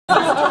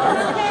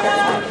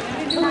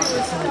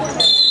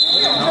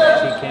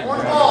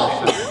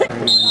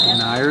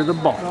Deny her the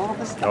ball.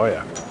 Oh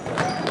yeah.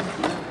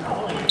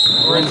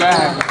 We're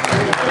back.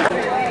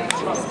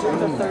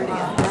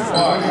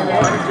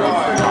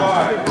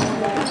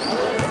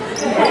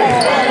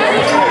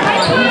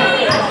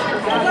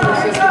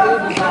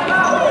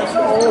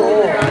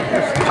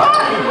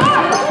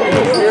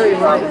 Very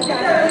right.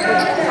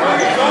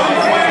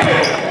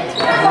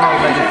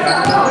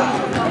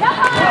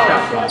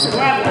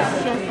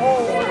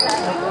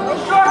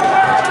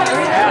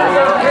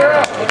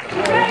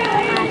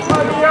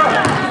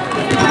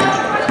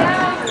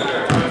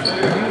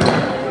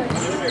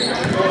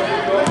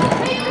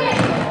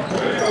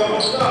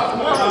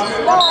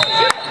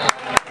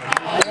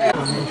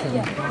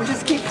 We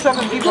just keep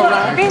shoving people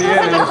around. Babe,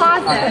 what's in the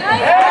closet?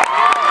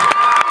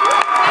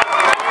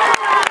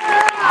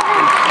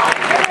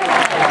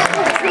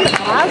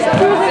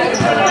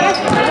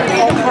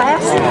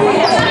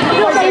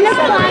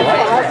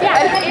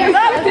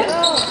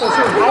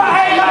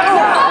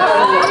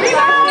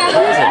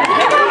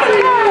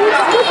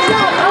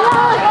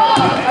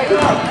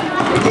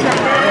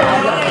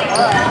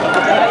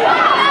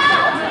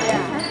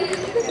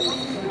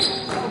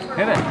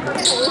 Hit it.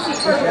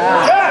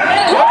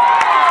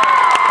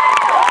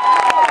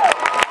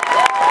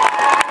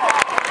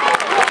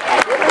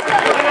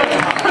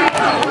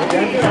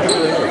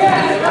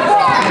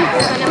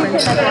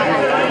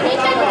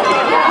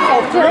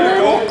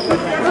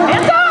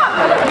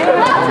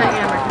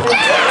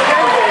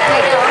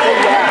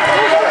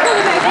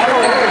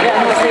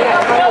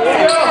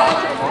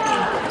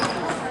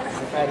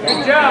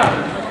 Good job.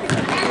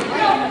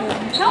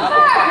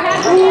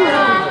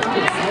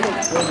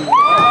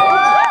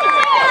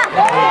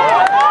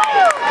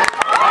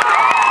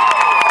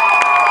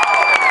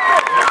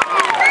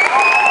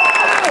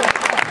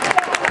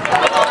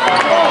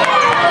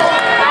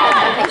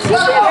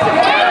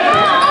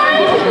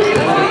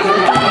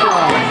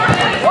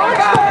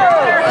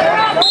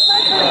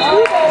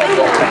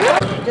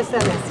 Just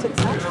that it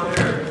sticks out.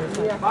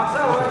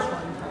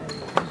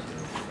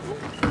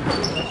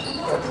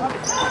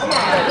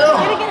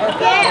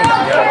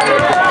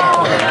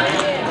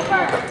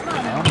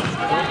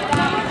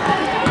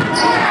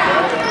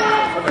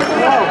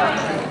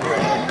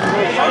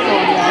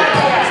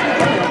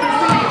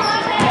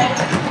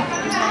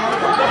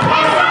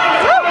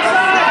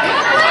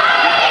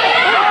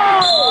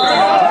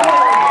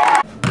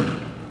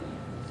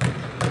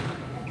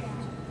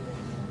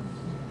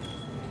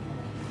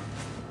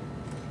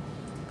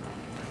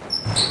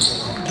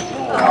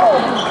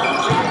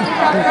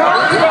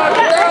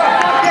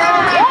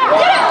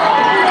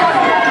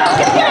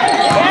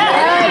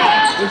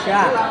 Good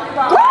shot.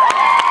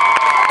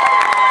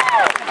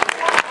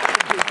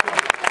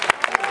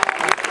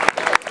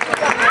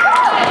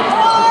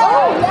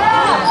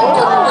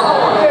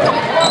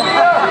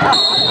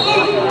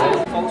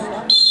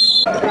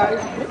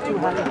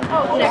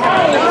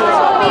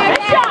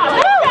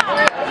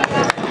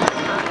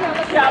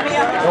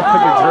 Don't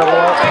pick your dribble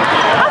up.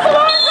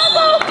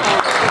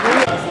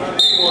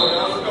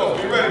 Let's go.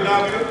 You ready,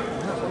 Dominic?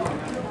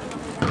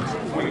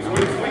 Swing,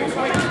 swing, swing,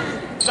 swing.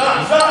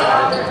 Stop,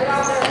 stop.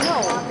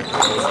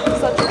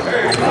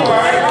 Hey, all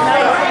right.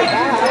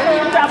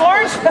 Job,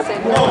 Orange.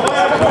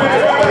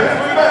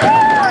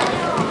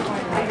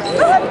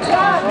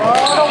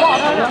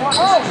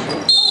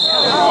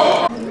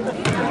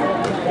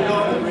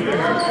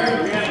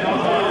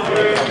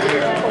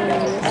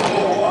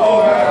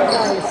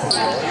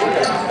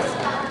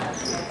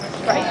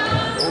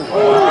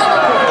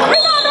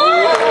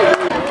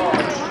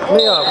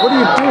 Leon, what are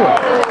you doing?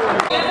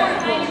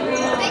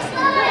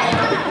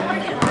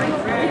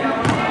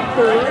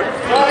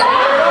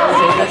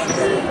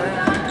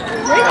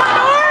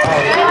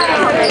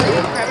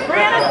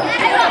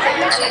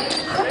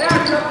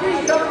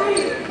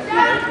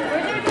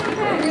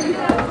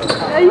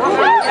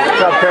 Good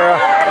job, Kara.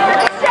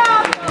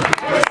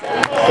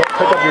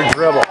 Pick up your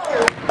dribble.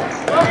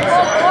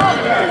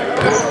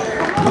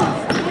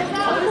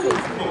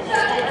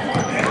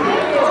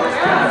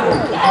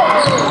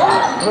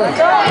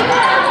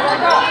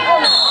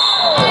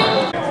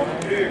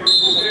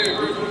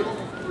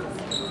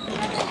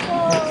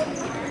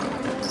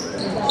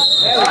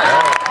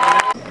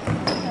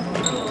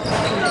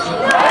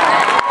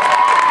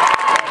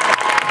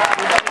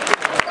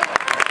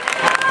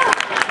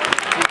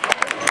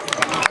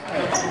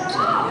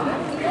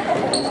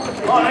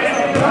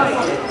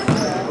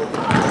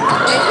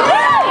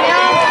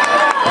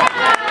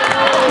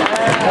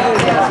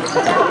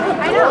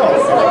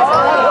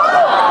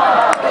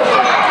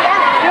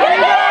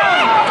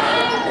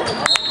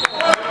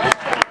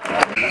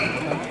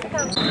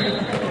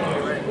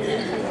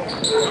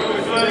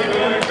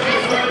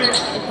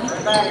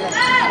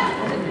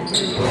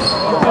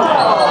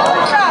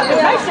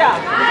 Nice job.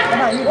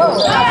 Come on, you go.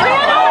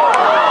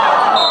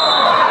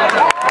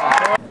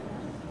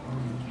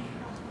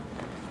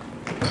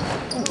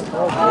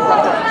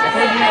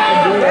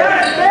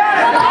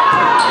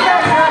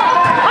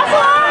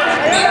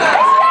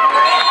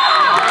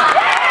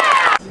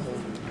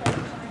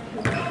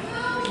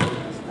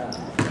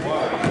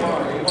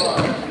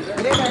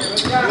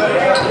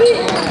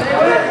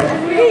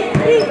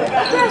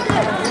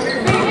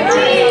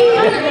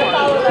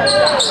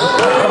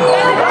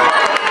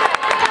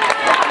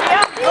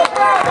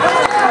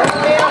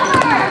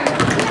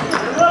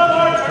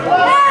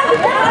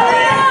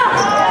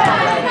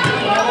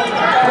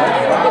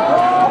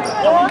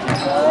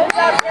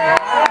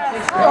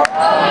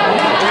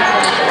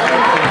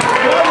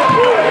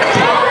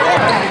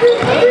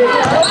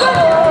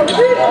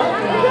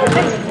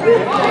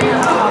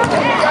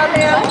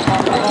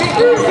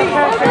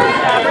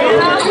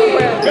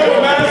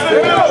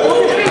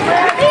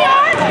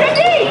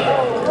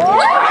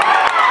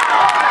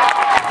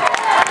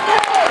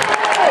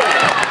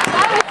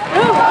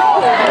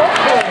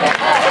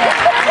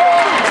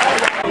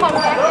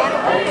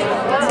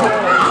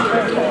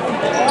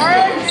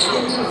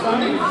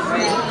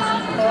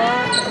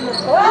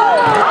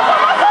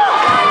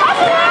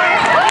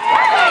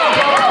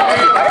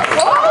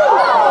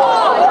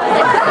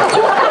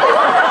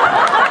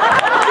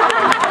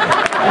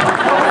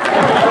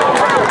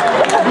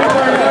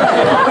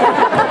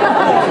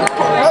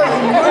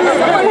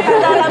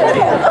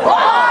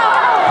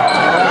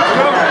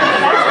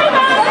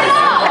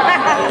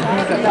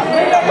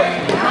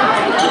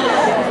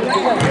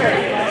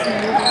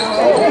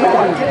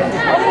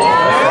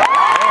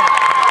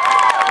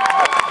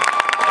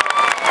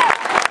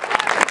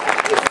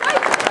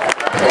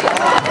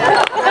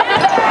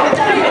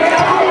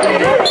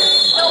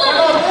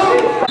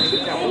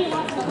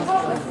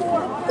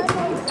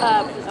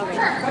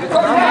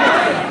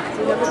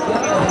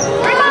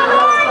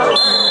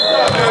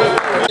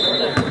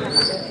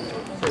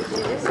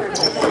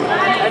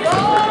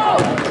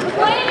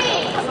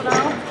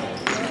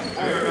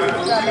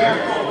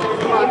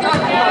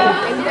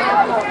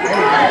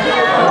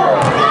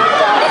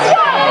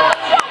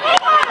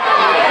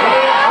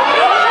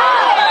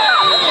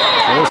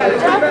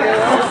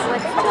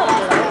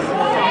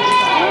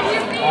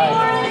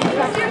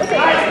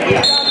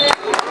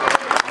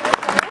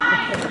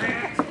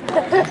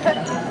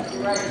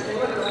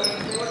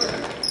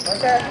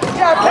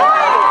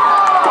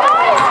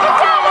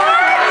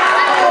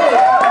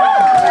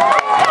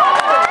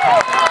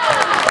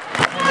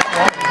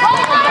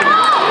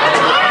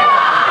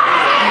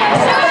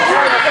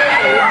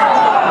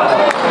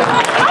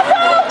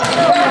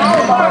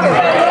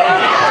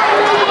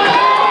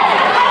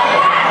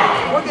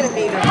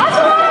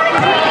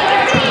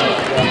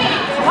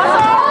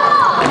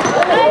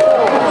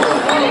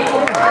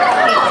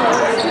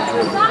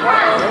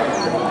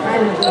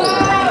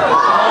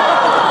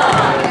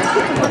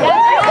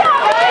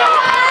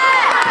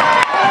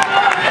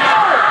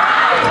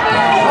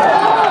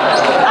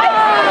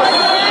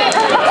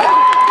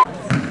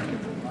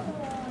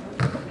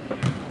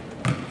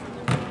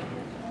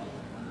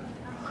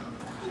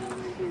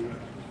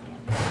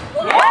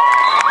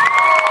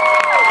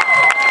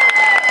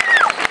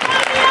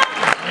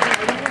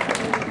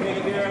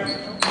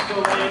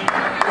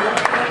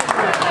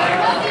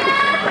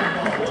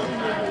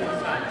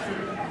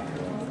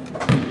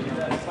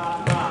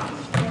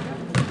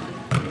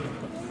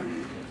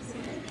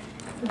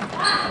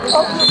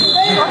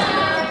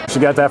 She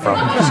got that from?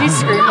 She's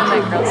screaming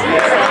like girls.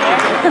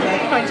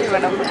 When she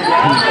went up.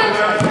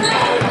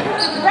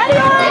 Ready,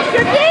 Orange,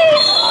 your feet!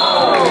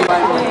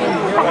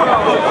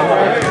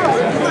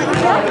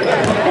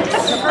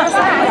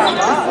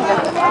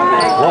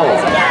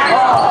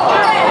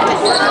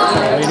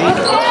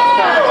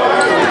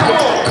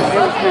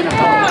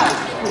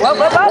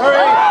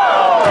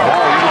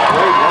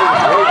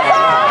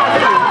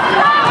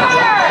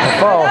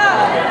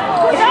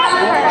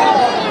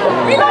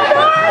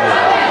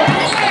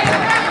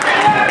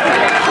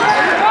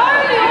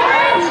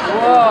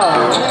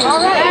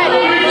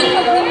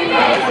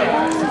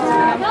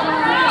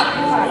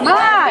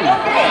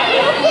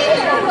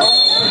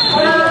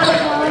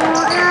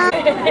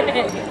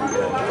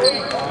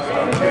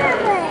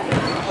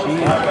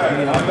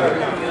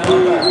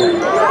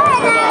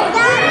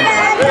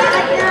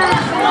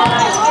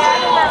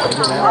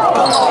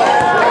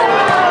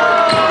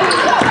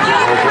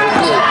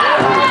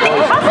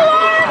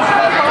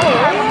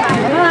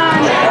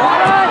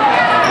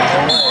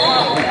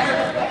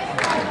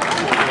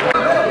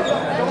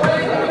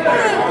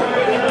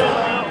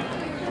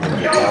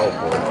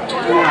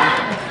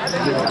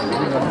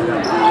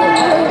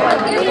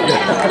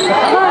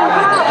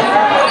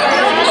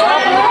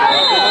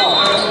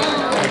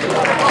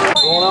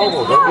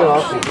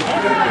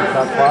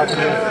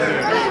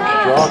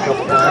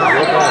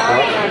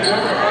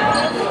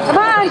 Come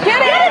on,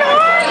 get it,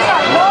 Orange!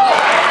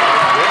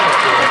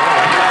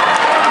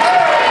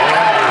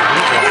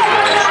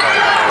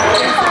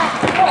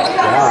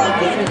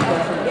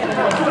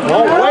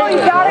 Oh, you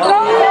gotta go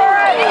for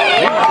it!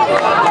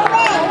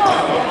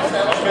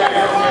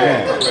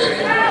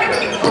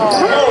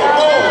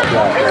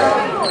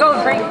 Go,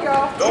 Frank. Go,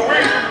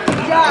 Frank.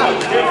 Good job.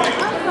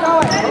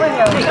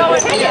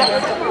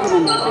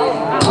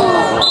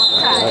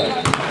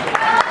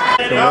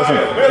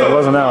 It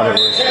wasn't out. It was.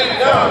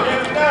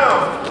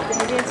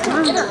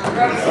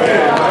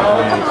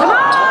 Come on!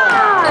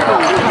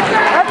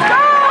 Let's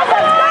go!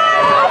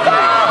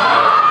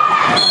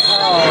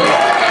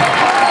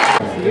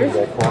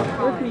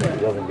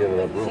 Doesn't give it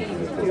up room.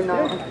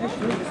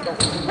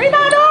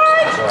 Rebound,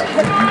 Orange!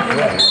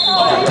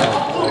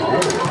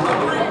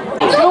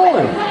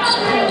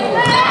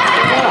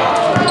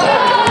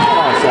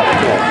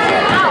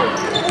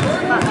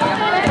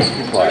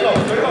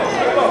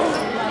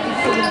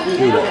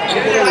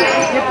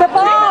 Get the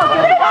ball!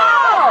 Get the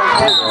ball!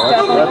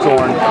 That's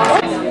Orange.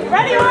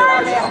 Ready,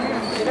 Orange?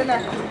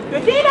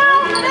 Good Dino!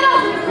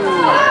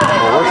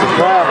 Well, what's the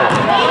travel?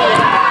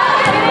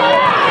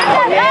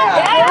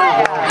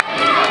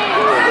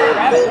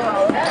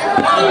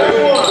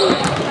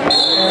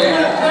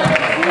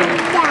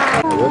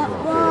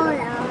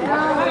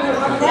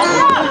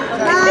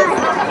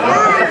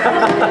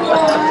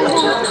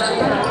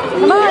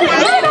 Come on,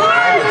 get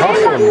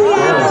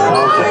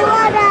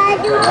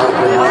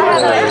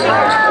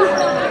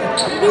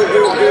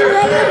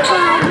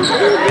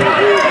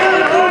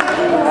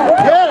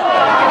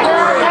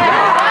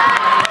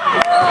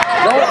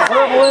Don't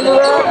dribble into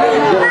that.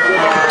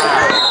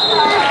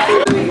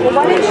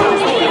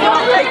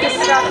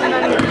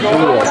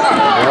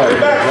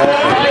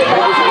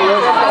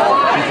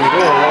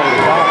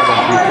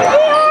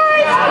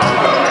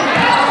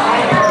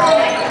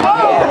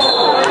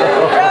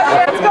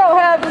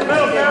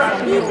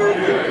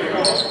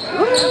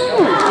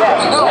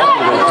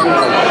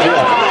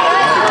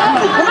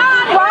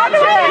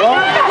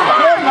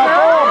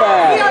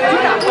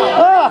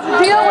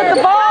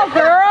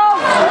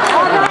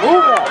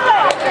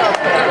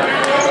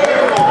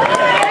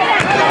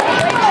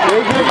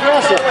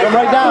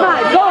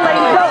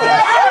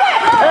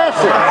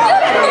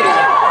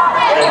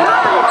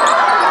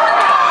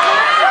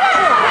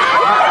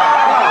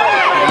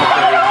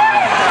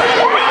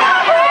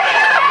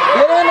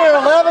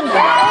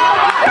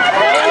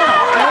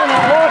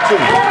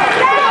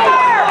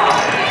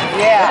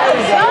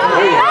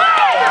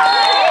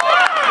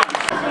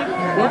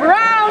 Move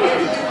around.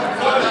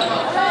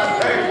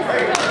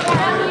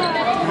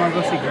 You want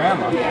to go see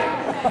Grandma? Is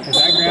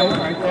that Grandma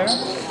right there?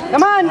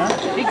 Come on,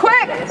 be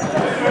quick.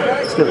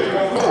 Let's get it.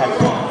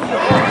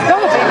 Go,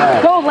 baby.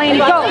 Go, Laney,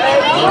 go.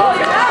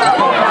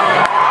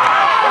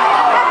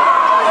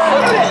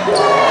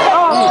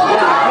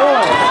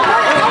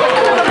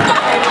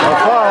 No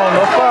foul,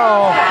 no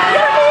foul.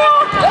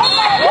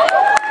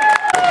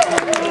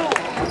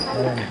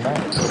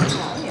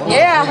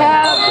 Yeah,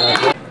 have.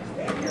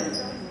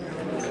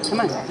 Come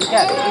on, you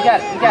got it, you got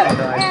it, you got it.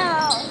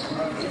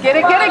 Get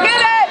it, get it,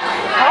 get it!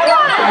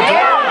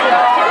 Yeah.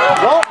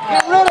 Don't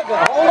get rid of it.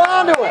 Hold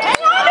on to it.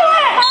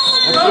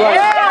 Yeah.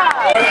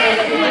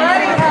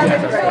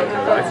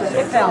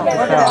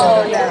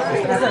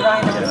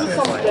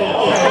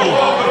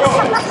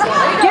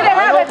 Get it,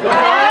 have it.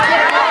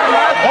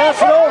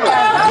 Pass it over.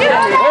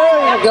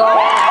 There you go.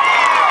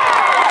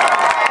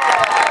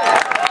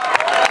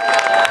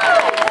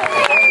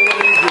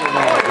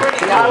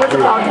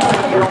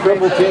 You're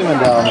triple teaming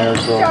down there,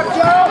 so.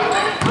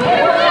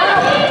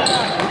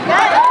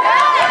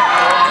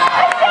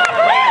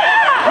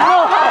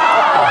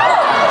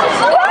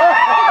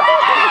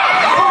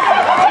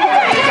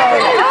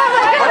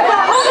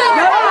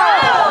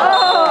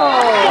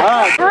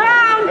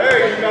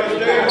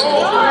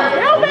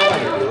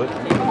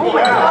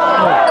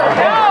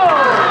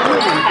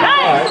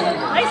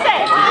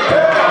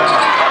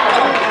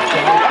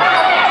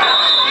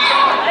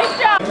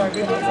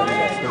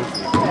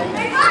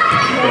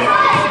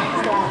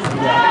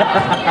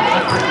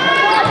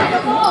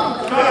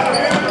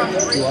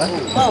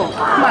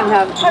 Come on,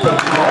 have.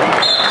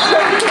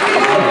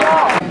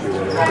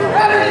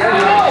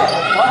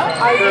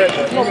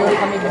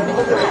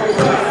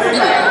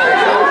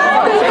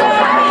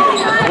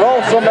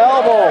 Roll some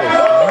elbows.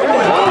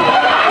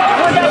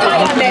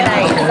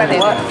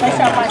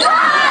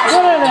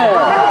 Get in there.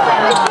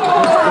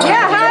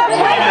 Yeah, have.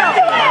 There you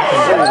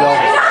go.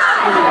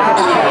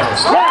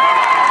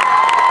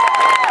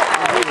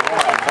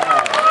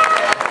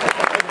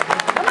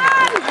 Come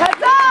on,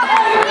 heads up.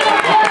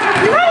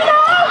 You ready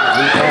now?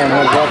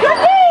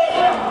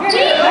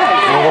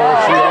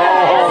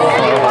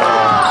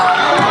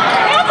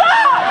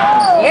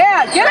 Yeah,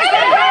 get it,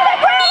 get it, get it.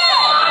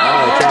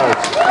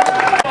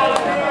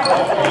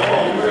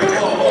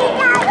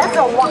 That's a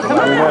one. Come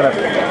on.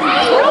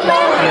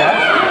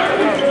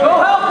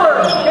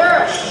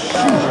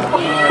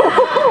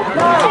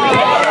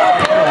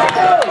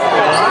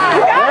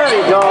 There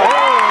you go.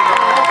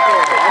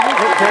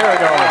 Take care of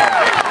those.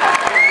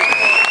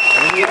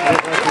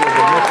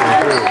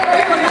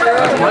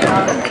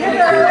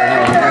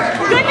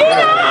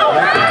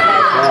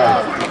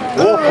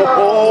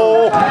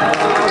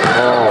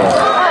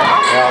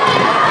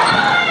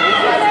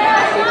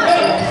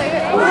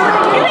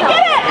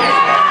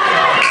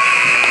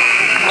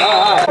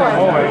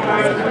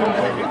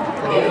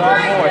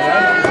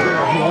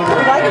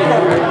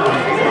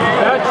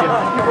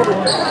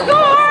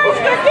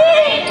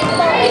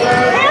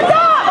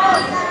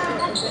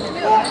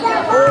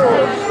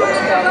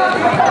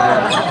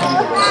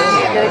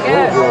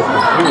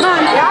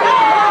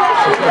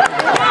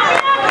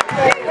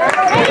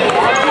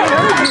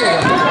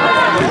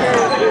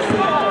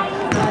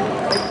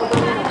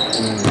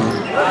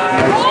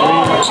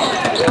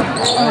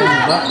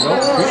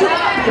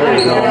 There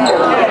you go.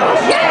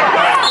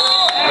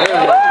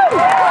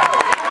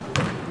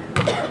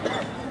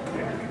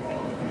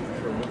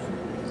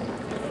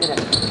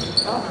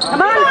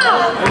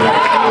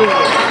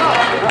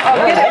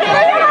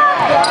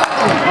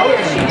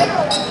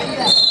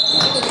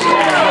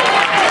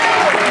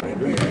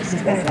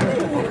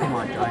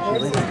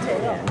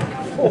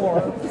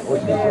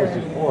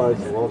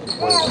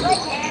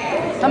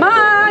 Come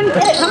on! Get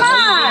it! Come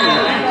on!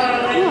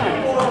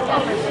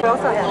 Come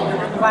on!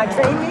 Want to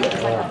train me?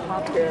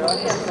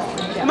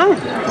 Come on!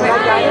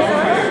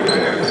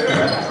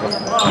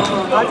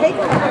 I'll take it.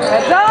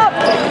 Heads up!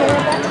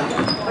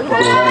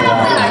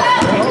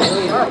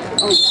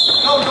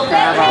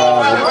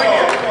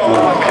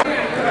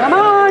 Come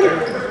on!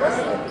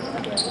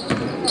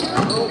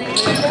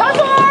 Come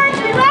on!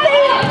 You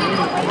ready?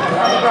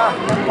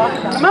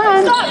 Come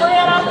on!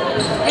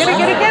 Get it,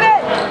 get it, get it!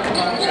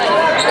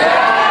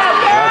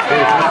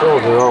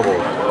 Those are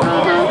elbows.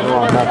 No,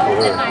 not for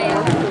her.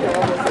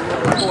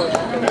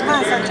 Come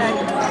on, sunshine.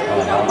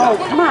 Oh,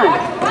 come on!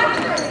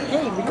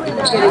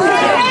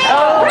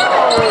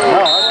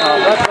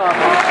 That's not.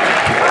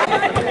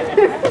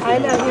 I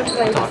know you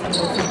play.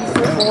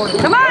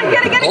 Come on,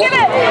 get it, get it, get it!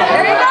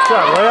 There you go!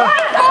 Shot, Leah.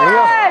 There you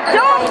go.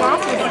 Don't!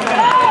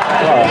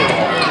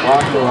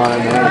 Locked her on it,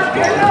 man.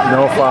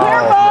 No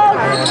foul.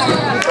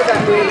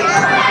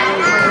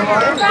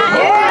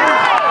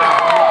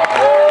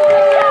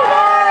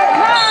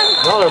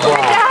 Another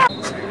block.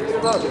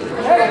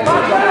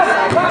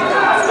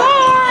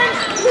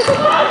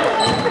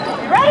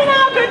 Ready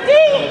now, good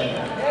team!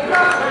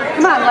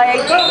 Come on, Leg.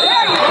 There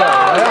you go!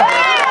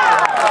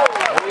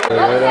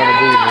 Right on the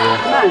beat,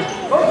 man.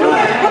 Come on.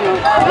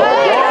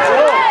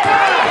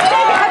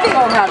 I think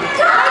I'll have it.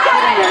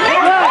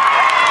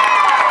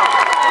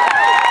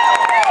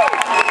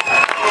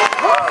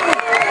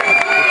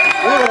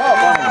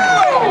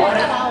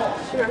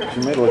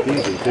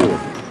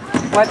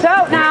 Watch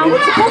out now.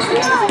 Yeah.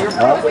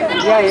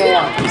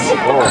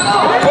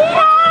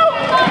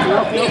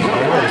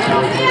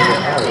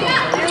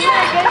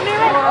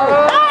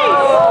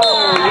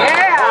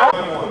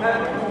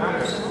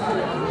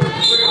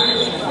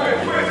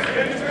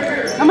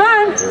 Come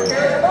on.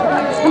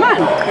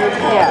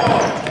 Yeah.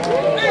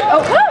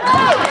 Oh.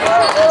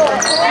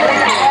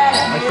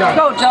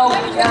 Go, Joe.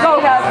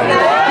 Go, guys.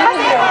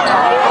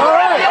 All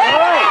right.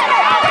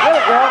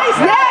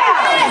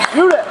 Yeah.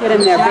 Shoot it. Get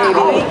in there, baby.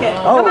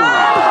 Oh. Come on.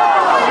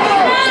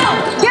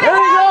 Get There it.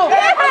 you go.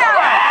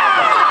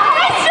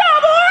 Nice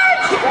job,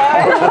 Orange.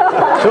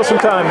 Kill some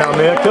time now,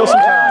 man. Kill some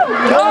time.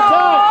 Kill the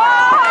time.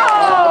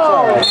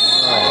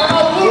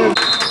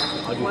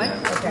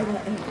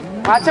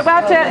 Watch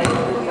it.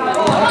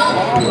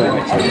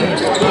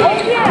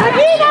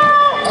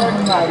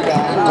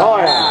 Oh,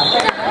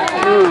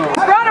 yeah.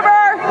 Front of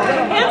her.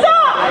 Hands up.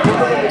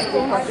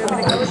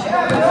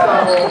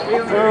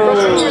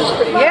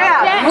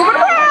 Yeah. Move it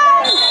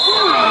around.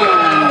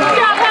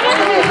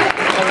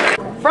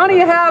 Front of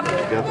you have.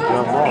 Got the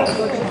jump ball.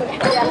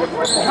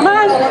 Come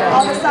on.